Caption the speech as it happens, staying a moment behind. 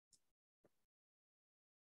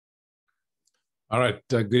All right.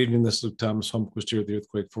 Good evening. This is Luke Thomas, Holmquist here at the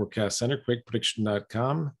Earthquake Forecast Center,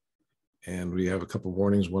 quakeprediction.com. And we have a couple of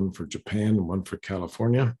warnings, one for Japan and one for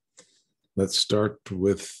California. Let's start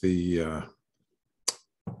with the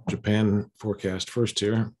Japan forecast first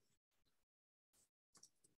here.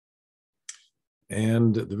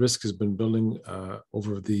 And the risk has been building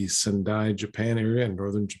over the Sendai, Japan area in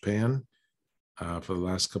northern Japan for the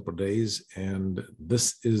last couple of days. And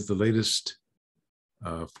this is the latest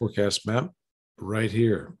forecast map right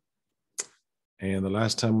here. And the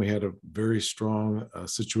last time we had a very strong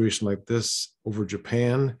situation like this over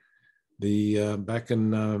Japan, back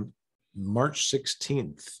in March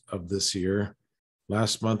 16th of this year,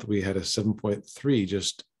 last month we had a 7.3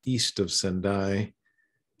 just east of Sendai,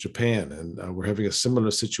 Japan, and we're having a similar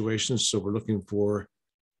situation. So we're looking for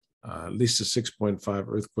at least a 6.5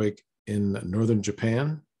 earthquake in northern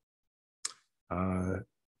Japan.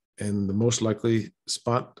 And the most likely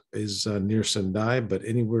spot is near Sendai, but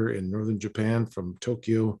anywhere in northern Japan from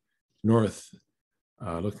Tokyo north,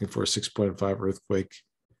 looking for a 6.5 earthquake.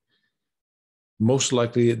 Most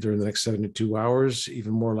likely during the next 72 hours,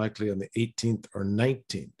 even more likely on the 18th or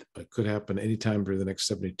 19th, but could happen anytime during the next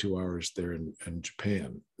 72 hours there in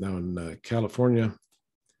Japan. Now in California,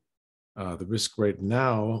 the risk right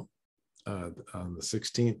now on the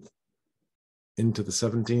 16th into the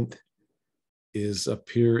 17th is up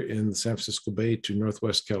here in the San Francisco Bay to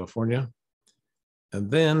Northwest California. And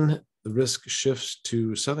then the risk shifts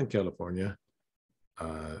to Southern California,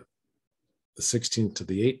 the 16th to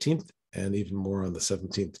the 18th, and even more on the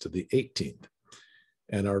 17th to the 18th.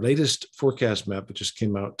 And our latest forecast map that just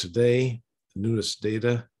came out today, the newest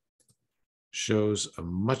data, shows a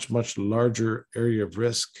much, much larger area of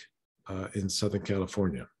risk in Southern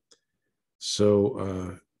California.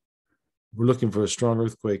 So we're looking for a strong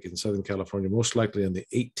earthquake in Southern California, most likely on the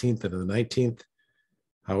 18th and the 19th.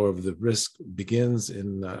 However, the risk begins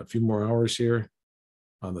in a few more hours here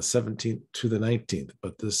on the 17th to the 19th.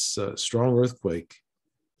 But this strong earthquake,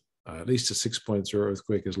 at least a 6.0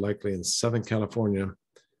 earthquake, is likely in Southern California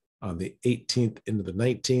on the 18th into the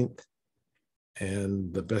 19th.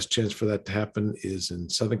 And the best chance for that to happen is in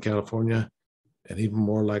Southern California and even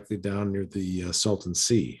more likely down near the Salton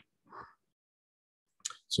Sea.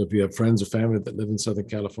 So if you have friends or family that live in Southern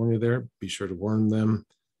California there, be sure to warn them.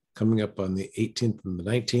 Coming up on the 18th and the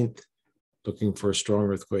 19th, looking for a strong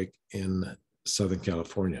earthquake in Southern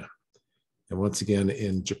California. And once again,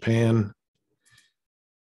 in Japan,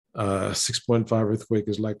 6.5 earthquake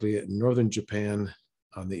is likely in northern Japan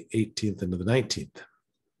on the 18th and the 19th.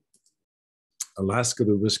 Alaska,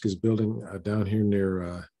 the risk is building down here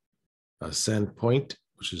near Sand Point,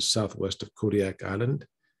 which is southwest of Kodiak Island.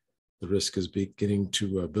 The risk is beginning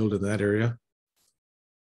to build in that area.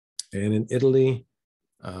 And in Italy,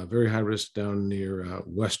 very high risk down near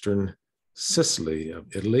western Sicily of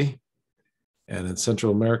Italy. And in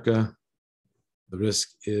Central America, the risk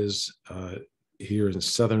is here in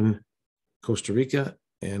southern Costa Rica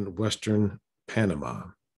and western Panama.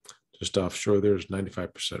 Just offshore, there's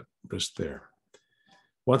 95% risk there.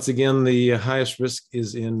 Once again, the highest risk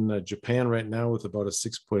is in Japan right now, with about a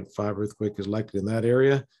 6.5 earthquake is likely in that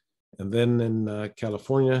area. And then in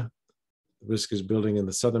California, the risk is building in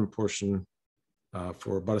the southern portion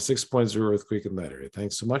for about a 6.0 earthquake in that area.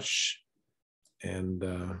 Thanks so much. And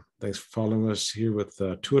thanks for following us here with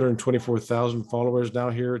 224,000 followers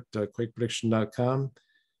now here at quakeprediction.com.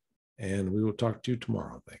 And we will talk to you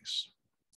tomorrow. Thanks.